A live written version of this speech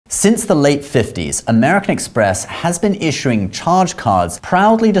Since the late 50s, American Express has been issuing charge cards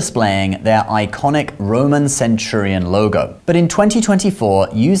proudly displaying their iconic Roman Centurion logo. But in 2024,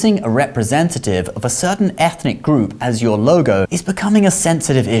 using a representative of a certain ethnic group as your logo is becoming a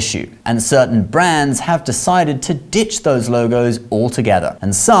sensitive issue, and certain brands have decided to ditch those logos altogether.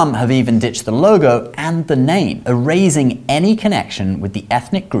 And some have even ditched the logo and the name, erasing any connection with the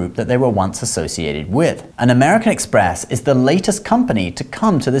ethnic group that they were once associated with. And American Express is the latest company to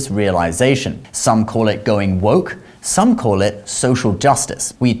come to this realization. Some call it going woke, some call it social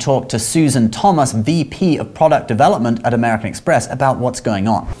justice. We talked to Susan Thomas, VP of Product Development at American Express, about what's going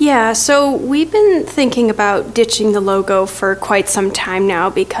on. Yeah, so we've been thinking about ditching the logo for quite some time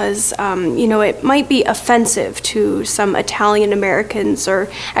now because, it might be offensive to some Italian Americans, or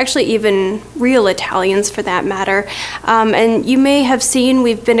actually even real Italians for that matter. And you may have seen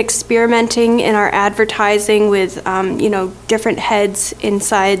we've been experimenting in our advertising with, different heads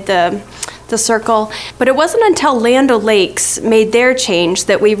inside the circle. But it wasn't until Land O'Lakes made their change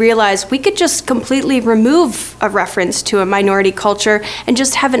that we realized we could just completely remove a reference to a minority culture and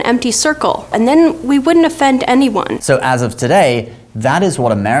just have an empty circle. And then we wouldn't offend anyone. So as of today, that is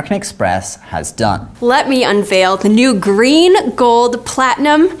what American Express has done. Let me unveil the new green, gold,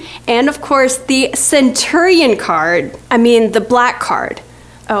 platinum, and of course the Centurion card. The black card.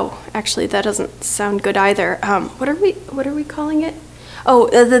 Oh, actually that doesn't sound good either. What are we calling it? Oh,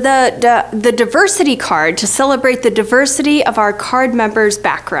 the diversity card, to celebrate the diversity of our card members'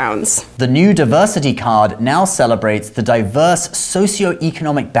 backgrounds. The new diversity card now celebrates the diverse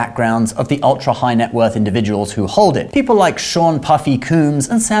socioeconomic backgrounds of the ultra-high net worth individuals who hold it. People like Sean Puffy Coombs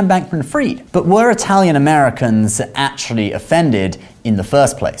and Sam Bankman-Fried. But were Italian Americans actually offended in the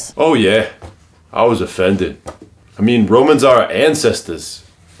first place? Oh yeah, I was offended. Romans are our ancestors.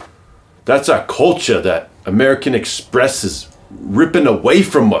 That's our culture that American Express is ripping away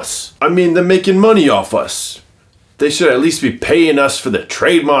from us. They're making money off us. They should at least be paying us for the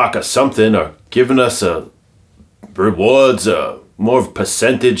trademark or something, or giving us rewards, more of a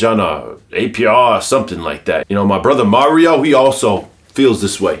percentage on our APR or something like that. My brother Mario, he also feels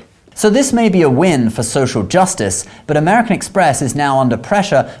this way. So this may be a win for social justice, but American Express is now under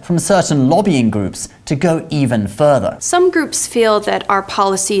pressure from certain lobbying groups to go even further. Some groups feel that our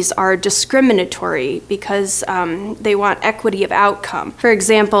policies are discriminatory because they want equity of outcome. For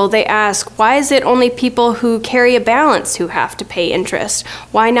example, they ask, why is it only people who carry a balance who have to pay interest?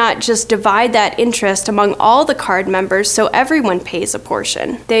 Why not just divide that interest among all the card members so everyone pays a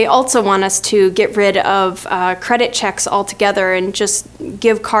portion? They also want us to get rid of credit checks altogether and just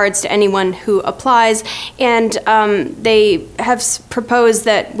give cards to anyone who applies, and they have proposed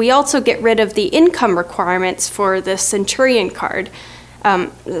that we also get rid of the income requirements for the Centurion card.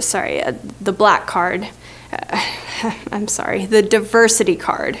 The black card. The diversity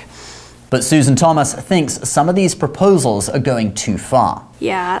card. But Susan Thomas thinks some of these proposals are going too far.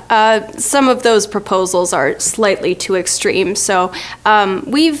 Yeah, some of those proposals are slightly too extreme, so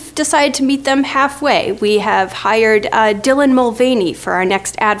we've decided to meet them halfway. We have hired Dylan Mulvaney for our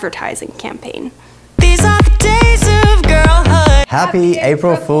next advertising campaign. These are the days of girlhood. Happy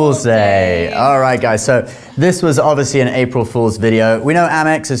April Fool's Day. All right, guys, so this was obviously an April Fool's video. We know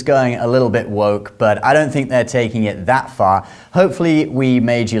Amex is going a little bit woke, but I don't think they're taking it that far. Hopefully we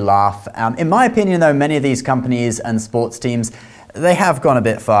made you laugh. In my opinion, though, many of these companies and sports teams, they have gone a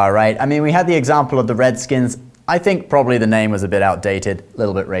bit far, right? We had the example of the Redskins. I think probably the name was a bit outdated, a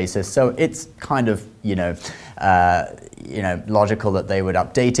little bit racist, so it's kind of, logical that they would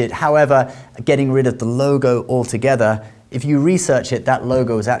update it. However, getting rid of the logo altogether, if you research it, that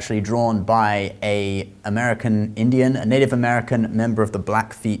logo was actually drawn by a American Indian, a Native American member of the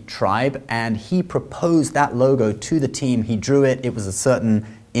Blackfeet tribe, and he proposed that logo to the team. He drew it. It was a certain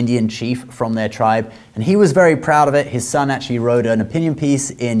Indian chief from their tribe, and he was very proud of it. His son actually wrote an opinion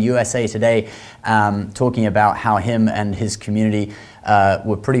piece in USA Today talking about how him and his community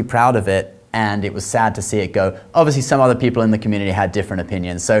were pretty proud of it, and it was sad to see it go. Obviously, some other people in the community had different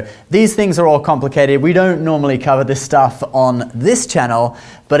opinions. So these things are all complicated. We don't normally cover this stuff on this channel,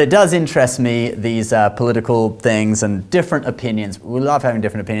 but it does interest me, these political things and different opinions. We love having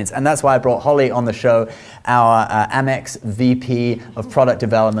different opinions, and that's why I brought Holly on the show, our Amex VP of Product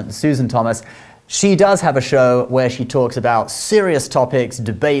Development, Susan Thomas. She does have a show where she talks about serious topics,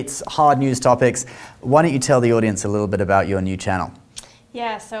 debates, hard news topics. Why don't you tell the audience a little bit about your new channel?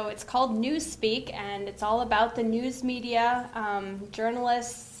 Yeah, so it's called Newspeak, and it's all about the news media,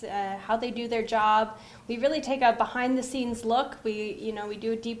 journalists, how they do their job. We really take a behind-the-scenes look. We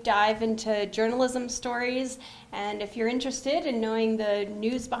do a deep dive into journalism stories, and if you're interested in knowing the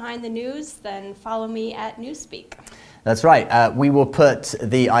news behind the news, then follow me at Newspeak. That's right. We will put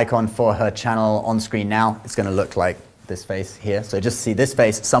the icon for her channel on screen now. It's going to look like this face here. So just see this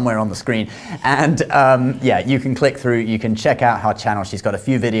face somewhere on the screen. And yeah, you can click through, you can check out her channel. She's got a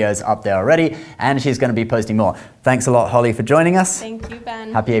few videos up there already, and she's going to be posting more. Thanks a lot, Holly, for joining us. Thank you,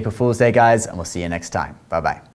 Ben. Happy April Fool's Day, guys, and we'll see you next time. Bye-bye.